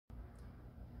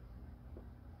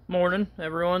Morning,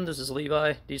 everyone. This is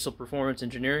Levi, Diesel Performance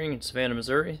Engineering in Savannah,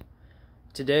 Missouri.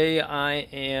 Today I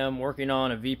am working on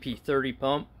a VP30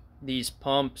 pump. These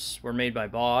pumps were made by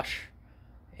Bosch,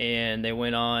 and they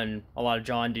went on a lot of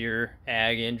John Deere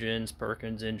ag engines,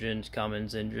 Perkins engines,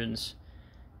 Cummins engines.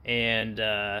 And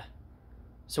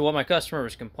so what my customer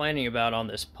was complaining about on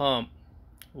this pump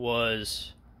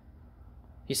was,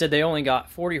 he said they only got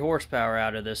 40 horsepower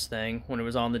out of this thing when it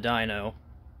was on the dyno,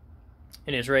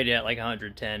 and it's rated at like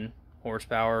 110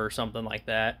 horsepower or something like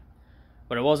that.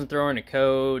 But it wasn't throwing a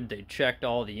code. They checked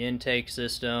all the intake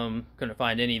system, couldn't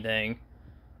find anything,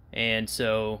 and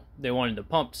so they wanted the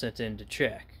pump sent in to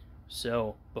check.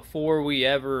 So before we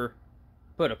ever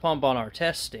put a pump on our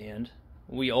test stand,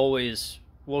 we always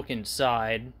look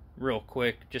inside real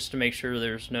quick just to make sure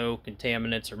there's no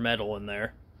contaminants or metal in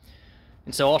there.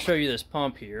 And so I'll show you this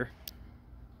pump here.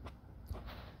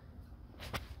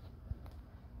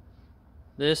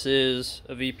 This is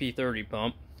a VP30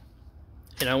 pump,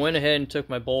 and I went ahead and took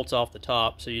my bolts off the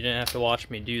top so you didn't have to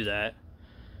watch me do that.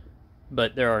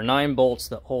 But there are 9 bolts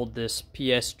that hold this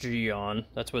PSG on.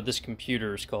 That's what this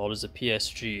computer is called, is a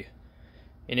PSG.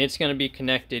 And it's going to be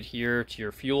connected here to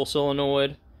your fuel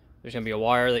solenoid. There's going to be a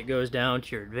wire that goes down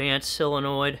to your advanced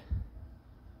solenoid.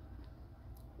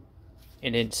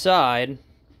 And inside,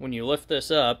 when you lift this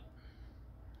up,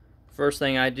 first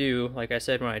thing I do, like I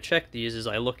said when I check these, is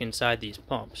I look inside these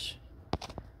pumps.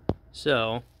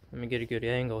 So, let me get a good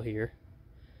angle here.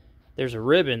 There's a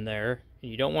ribbon there, and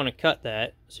you don't want to cut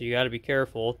that, so you got to be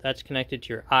careful. That's connected to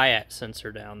your IAT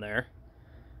sensor down there.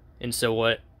 And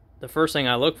so the first thing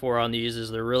I look for on these is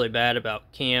they're really bad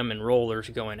about cam and rollers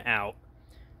going out.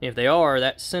 And if they are,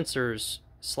 that sensor's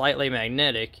slightly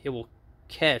magnetic. It will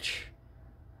catch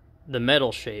the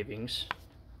metal shavings.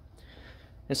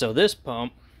 And so this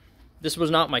pump, this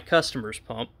was not my customer's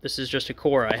pump. This is just a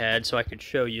core I had so I could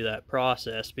show you that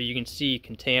process. But you can see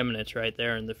contaminants right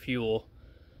there in the fuel.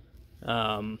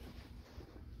 But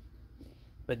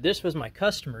this was my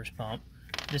customer's pump.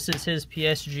 This is his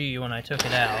PSG when I took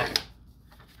it out.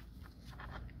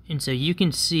 And so you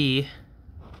can see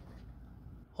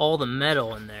all the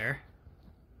metal in there.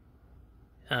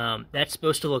 That's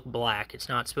supposed to look black. It's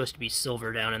not supposed to be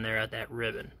silver down in there at that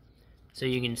ribbon. So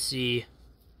you can see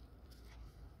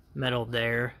metal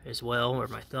there as well, where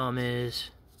my thumb is.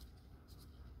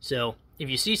 So if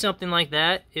you see something like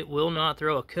that, it will not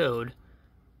throw a code,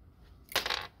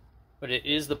 but it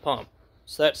is the pump.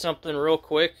 So that's something real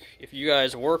quick. If you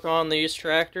guys work on these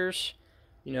tractors,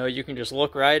 you know, you can just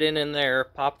look right in there,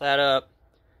 pop that up,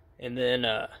 and then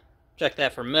check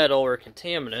that for metal or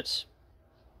contaminants.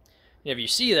 And if you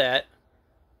see that,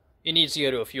 it needs to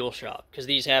go to a fuel shop, because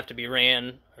these have to be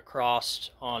ran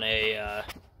across on a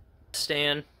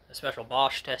stand, a special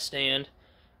Bosch test stand,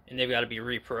 and they've got to be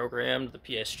reprogrammed, the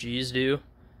PSGs do,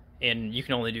 and you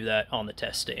can only do that on the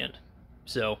test stand.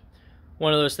 So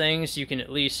one of those things, you can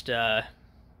at least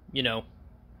you know,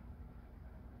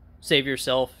 save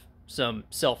yourself some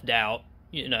self-doubt,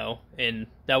 you know, and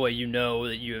that way you know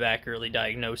that you have accurately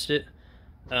diagnosed it.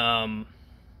 One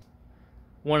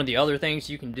of the other things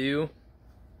you can do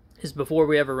is, before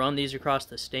we ever run these across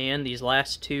the stand, these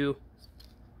last 2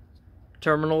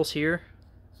 terminals here,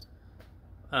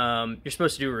 you're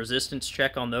supposed to do a resistance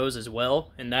check on those as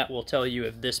well, and that will tell you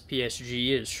if this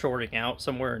PSG is shorting out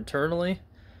somewhere internally.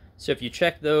 So if you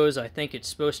check those, I think it's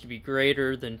supposed to be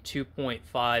greater than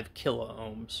 2.5 kilo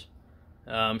ohms.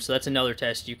 So that's another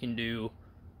test you can do,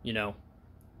 you know,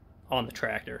 on the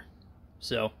tractor.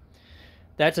 So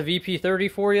that's a VP30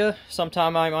 for you.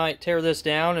 Sometime I might tear this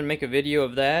down and make a video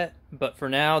of that, but for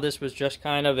now this was just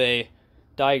kind of a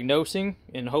diagnosing,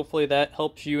 and hopefully that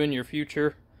helps you in your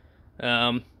future.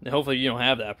 And hopefully you don't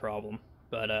have that problem.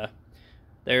 But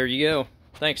there you go.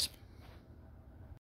 Thanks.